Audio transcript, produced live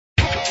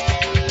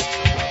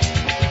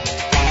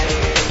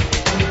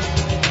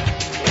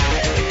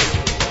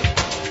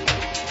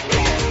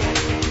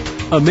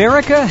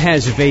America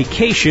has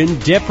vacation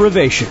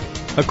deprivation.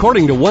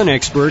 According to one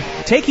expert,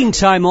 taking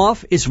time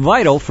off is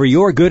vital for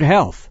your good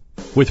health.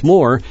 With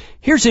more,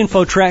 here's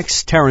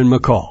InfoTrak's Taryn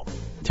McCall.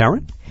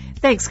 Taryn?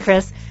 Thanks,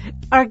 Chris.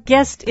 Our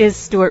guest is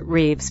Stuart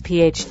Reeves,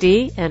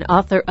 Ph.D. and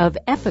author of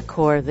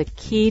Epicor, The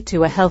Key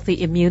to a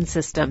Healthy Immune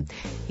System.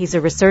 He's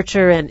a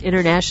researcher and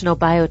international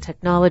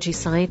biotechnology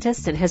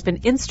scientist and has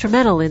been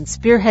instrumental in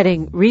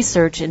spearheading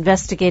research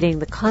investigating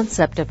the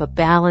concept of a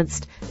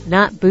balanced,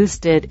 not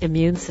boosted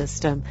immune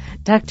system.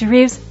 Dr.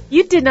 Reeves,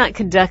 you did not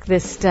conduct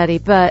this study,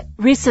 but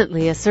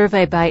recently a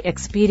survey by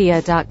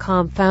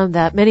Expedia.com found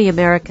that many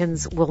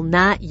Americans will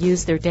not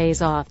use their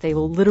days off. They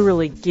will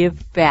literally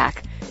give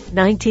back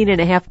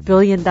 $19.5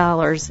 billion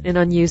in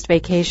unused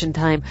vacation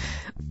time.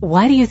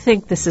 Why do you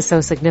think this is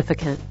so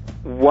significant?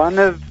 One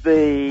of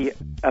the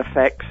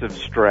effects of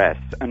stress,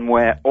 and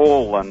we're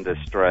all under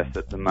stress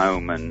at the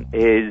moment,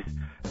 is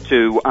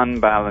to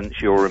unbalance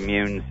your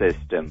immune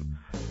system.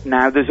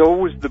 Now, there's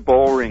always the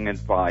boring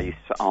advice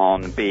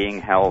on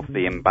being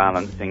healthy and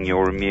balancing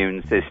your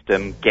immune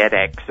system, get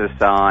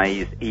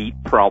exercise, eat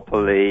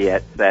properly,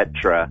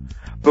 etc.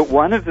 But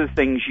one of the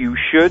things you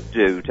should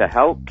do to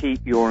help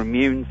keep your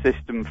immune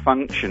system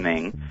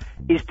functioning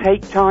is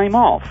take time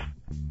off,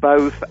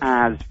 both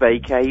as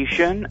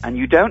vacation, and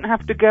you don't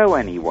have to go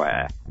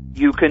anywhere.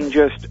 You can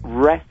just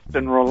rest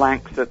and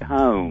relax at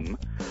home.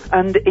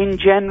 And in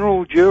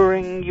general,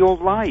 during your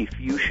life,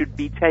 you should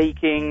be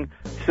taking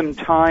some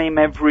time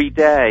every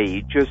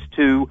day just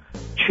to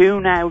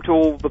tune out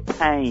all the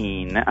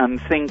pain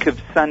and think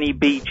of sunny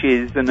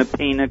beaches and a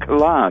pina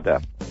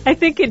colada. I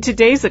think in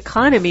today's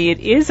economy, it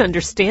is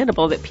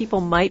understandable that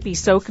people might be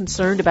so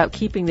concerned about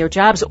keeping their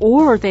jobs,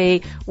 or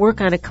they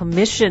work on a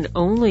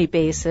commission-only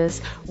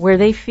basis where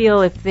they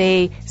feel if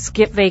they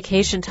skip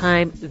vacation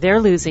time, they're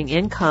losing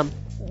income.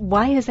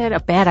 Why is that a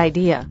bad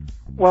idea?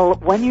 Well,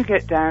 when you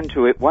get down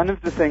to it, one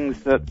of the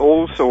things that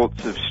all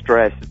sorts of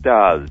stress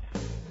does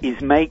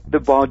is make the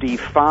body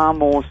far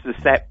more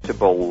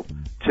susceptible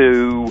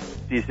to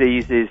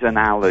diseases and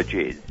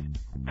allergies.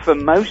 For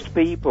most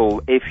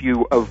people, if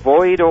you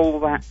avoid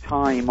all that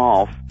time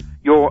off,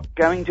 you're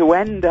going to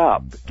end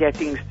up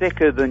getting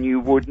sicker than you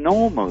would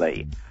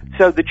normally.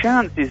 So the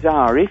chances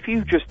are, if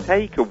you just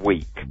take a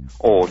week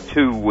or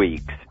 2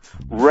 weeks,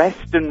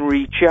 rest and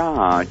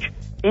recharge,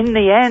 in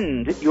the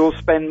end, you'll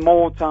spend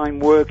more time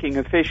working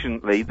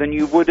efficiently than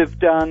you would have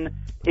done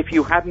if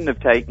you hadn't have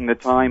taken the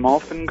time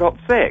off and got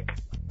sick.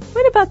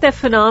 What about that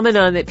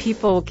phenomenon that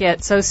people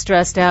get so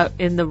stressed out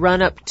in the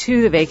run-up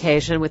to the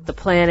vacation with the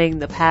planning,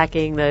 the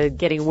packing, the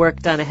getting work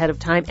done ahead of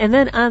time, and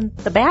then on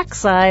the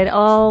backside,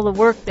 all the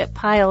work that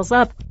piles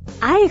up?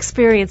 I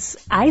experience,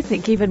 I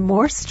think, even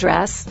more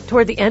stress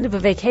toward the end of a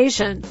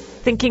vacation,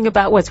 thinking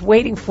about what's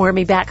waiting for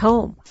me back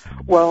home.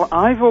 Well,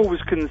 I've always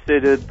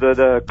considered that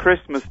a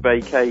Christmas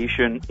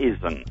vacation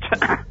isn't.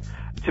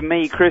 To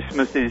me,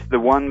 Christmas is the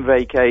one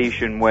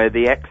vacation where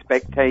the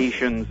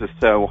expectations are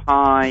so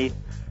high.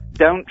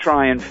 Don't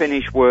try and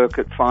finish work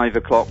at 5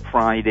 o'clock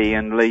Friday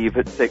and leave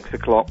at 6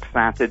 o'clock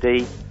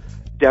Saturday.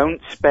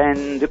 Don't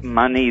spend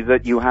money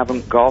that you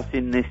haven't got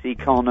in this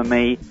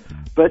economy.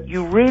 But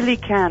you really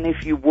can,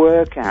 if you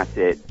work at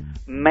it,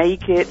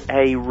 make it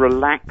a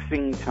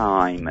relaxing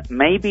time.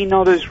 Maybe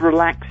not as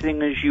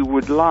relaxing as you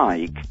would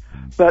like,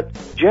 but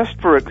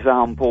just, for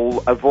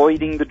example,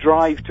 avoiding the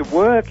drive to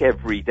work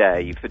every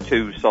day for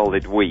 2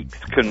 solid weeks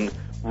can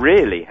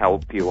really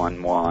help you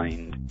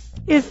unwind.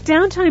 Is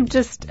downtime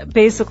just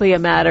basically a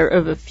matter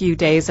of a few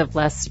days of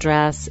less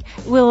stress?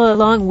 Will a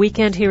long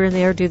weekend here and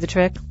there do the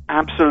trick?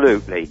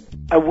 Absolutely.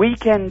 A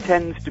weekend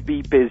tends to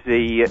be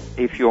busy.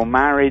 If you're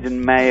married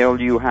and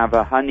male, you have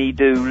a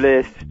honey-do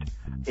list.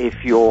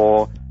 If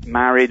you're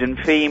married and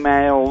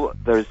female,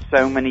 there's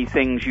so many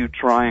things you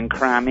try and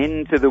cram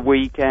into the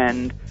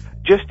weekend.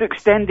 Just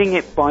extending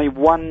it by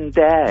 1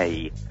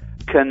 day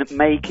can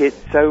make it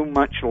so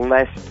much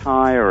less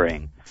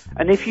tiring.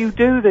 And if you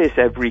do this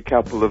every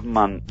couple of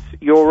months,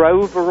 your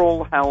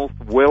overall health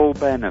will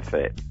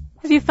benefit.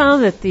 Have you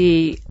found that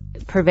the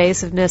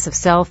pervasiveness of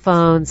cell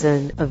phones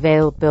and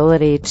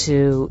availability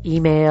to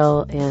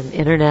email and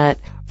internet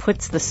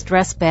puts the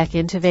stress back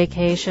into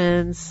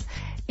vacations?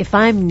 If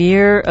I'm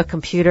near a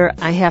computer,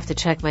 I have to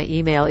check my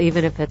email,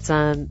 even if it's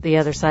on the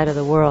other side of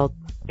the world.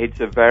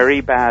 It's a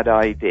very bad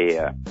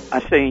idea.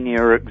 A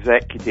senior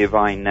executive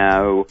I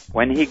know,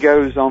 when he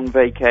goes on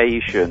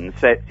vacation,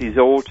 sets his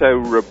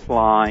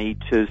auto-reply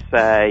to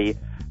say,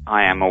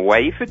 I am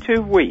away for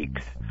 2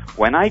 weeks.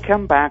 When I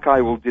come back,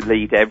 I will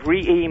delete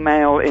every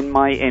email in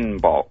my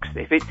inbox.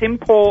 If it's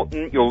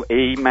important, you'll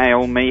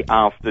email me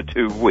after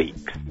 2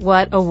 weeks.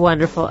 What a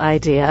wonderful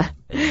idea.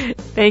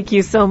 Thank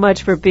you so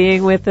much for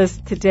being with us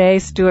today.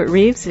 Stuart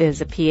Reeves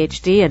is a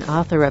Ph.D. and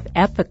author of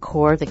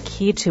Epicor, The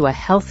Key to a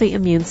Healthy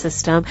Immune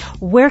System.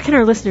 Where can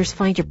our listeners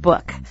find your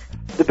book?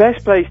 The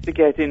best place to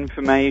get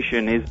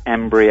information is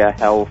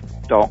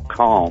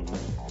embriahealth.com.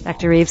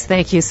 Dr. Reeves,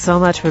 thank you so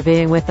much for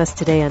being with us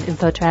today on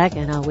InfoTrak,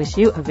 and I'll wish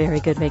you a very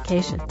good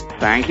vacation.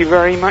 Thank you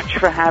very much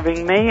for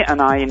having me,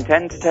 and I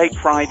intend to take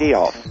Friday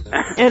off.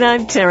 And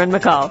I'm Taryn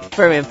McCall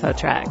for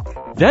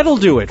InfoTrak. That'll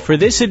do it for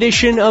this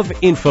edition of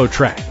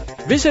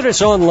InfoTrak. Visit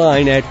us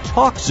online at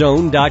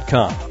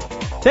TalkZone.com.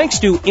 Thanks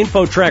to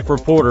InfoTrak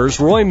reporters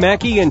Roy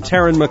Mackey and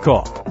Taryn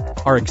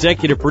McCall. Our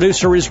executive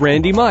producer is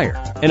Randy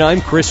Meyer, and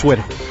I'm Chris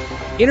Whitaker.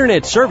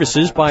 Internet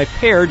services by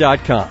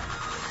Pair.com.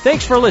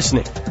 Thanks for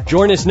listening.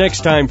 Join us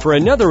next time for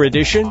another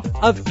edition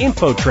of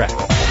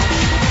InfoTrak.